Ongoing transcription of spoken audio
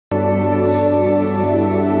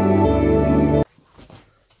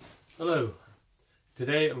Hello,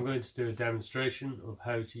 today I'm going to do a demonstration of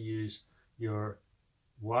how to use your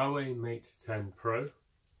Huawei Mate 10 Pro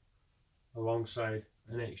alongside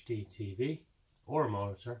an HD TV or a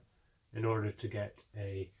monitor in order to get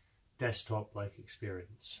a desktop-like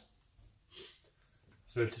experience.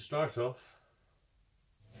 So to start off,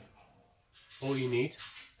 all you need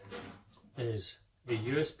is a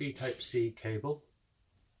USB Type-C cable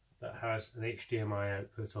that has an HDMI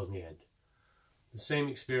output on the end. The same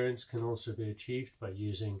experience can also be achieved by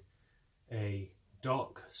using a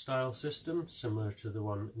dock style system similar to the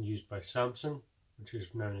one used by Samsung, which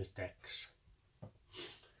is known as DeX.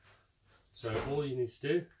 So all you need to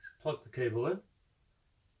do is plug the cable in,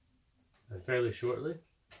 and fairly shortly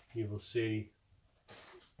you will see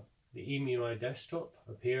the Emui desktop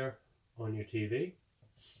appear on your TV.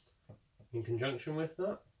 In conjunction with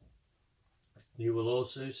that, you will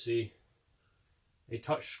also see a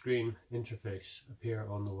touchscreen interface appear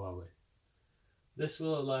on the Huawei. This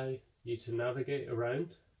will allow you to navigate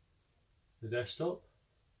around the desktop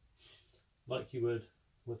like you would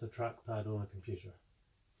with a trackpad on a computer.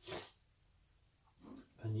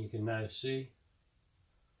 And you can now see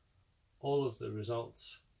all of the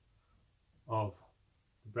results of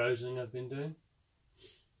the browsing I've been doing.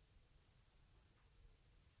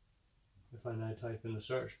 If I now type in the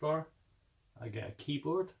search bar, I get a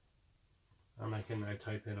keyboard, and I can now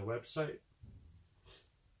type in a website.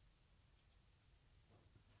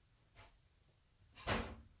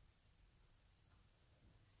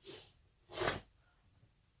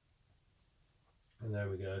 And there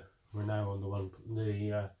we go. We're now on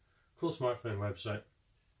the Coolsmartphone website.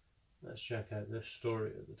 Let's check out this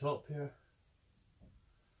story at the top here.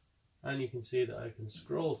 And you can see that I can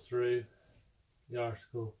scroll through the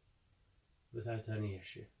article without any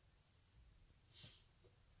issue.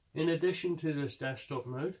 In addition to this desktop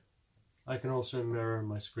mode, I can also mirror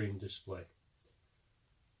my screen display,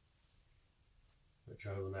 which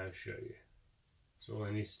I will now show you. So all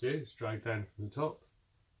I need to do is drag down from the top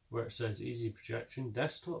where it says Easy Projection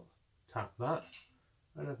Desktop, tap that,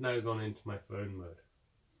 and I've now gone into my phone mode.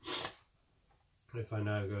 If I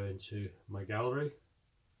now go into my gallery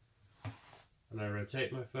and I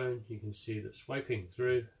rotate my phone, you can see that swiping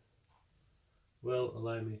through will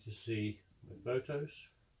allow me to see my photos.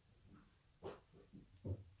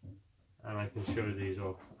 And I can show these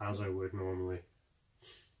off as I would normally,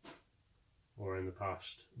 or in the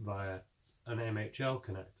past, via an MHL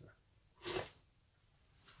connector.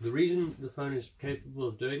 The reason the phone is capable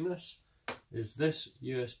of doing this is this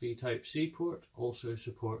USB Type-C port also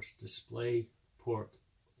supports DisplayPort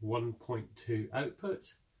 1.2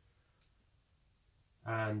 output,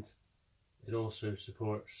 and it also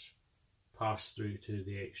supports pass-through to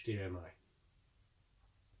the HDMI.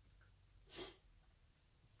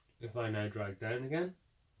 If I now drag down again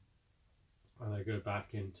and I go back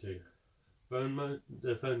into phone mode,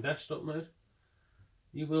 the phone desktop mode,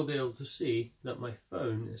 you will be able to see that my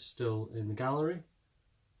phone is still in the gallery,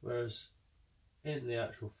 whereas in the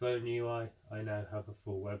actual phone UI I now have a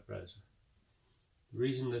full web browser. The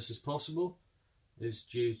reason this is possible is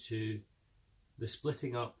due to the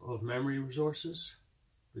splitting up of memory resources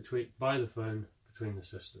by the phone between the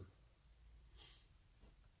system.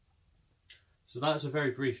 So that's a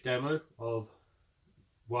very brief demo of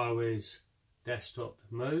Huawei's desktop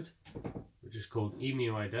mode, which is called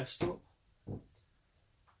Emui Desktop.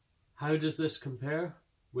 How does this compare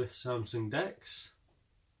with Samsung DeX?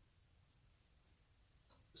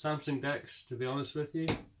 Samsung DeX, to be honest with you,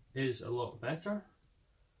 is a lot better,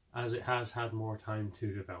 as it has had more time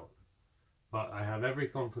to develop. But I have every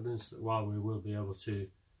confidence that Huawei will be able to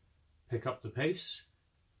pick up the pace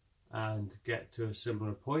and get to a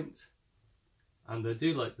similar point. And I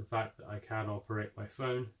do like the fact that I can operate my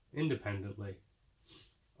phone independently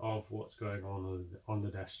of what's going on the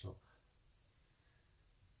desktop.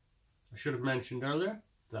 I should have mentioned earlier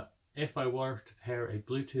that if I were to pair a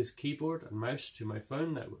Bluetooth keyboard and mouse to my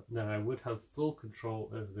phone, then I would have full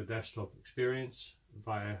control over the desktop experience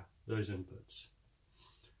via those inputs.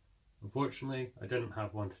 Unfortunately, I didn't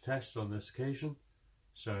have one to test on this occasion,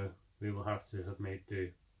 so we will have to have made do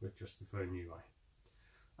with just the phone UI.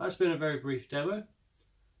 That's been a very brief demo.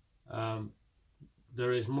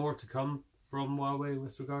 There is more to come from Huawei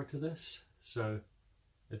with regard to this, so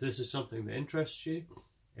if this is something that interests you,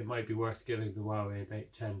 it might be worth giving the Huawei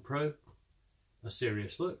Mate 10 Pro a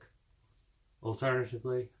serious look.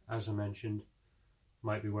 Alternatively, as I mentioned,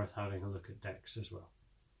 might be worth having a look at DeX as well.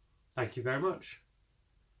 Thank you very much.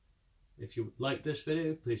 If you like this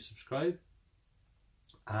video, please subscribe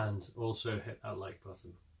and also hit that like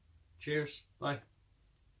button. Cheers, bye.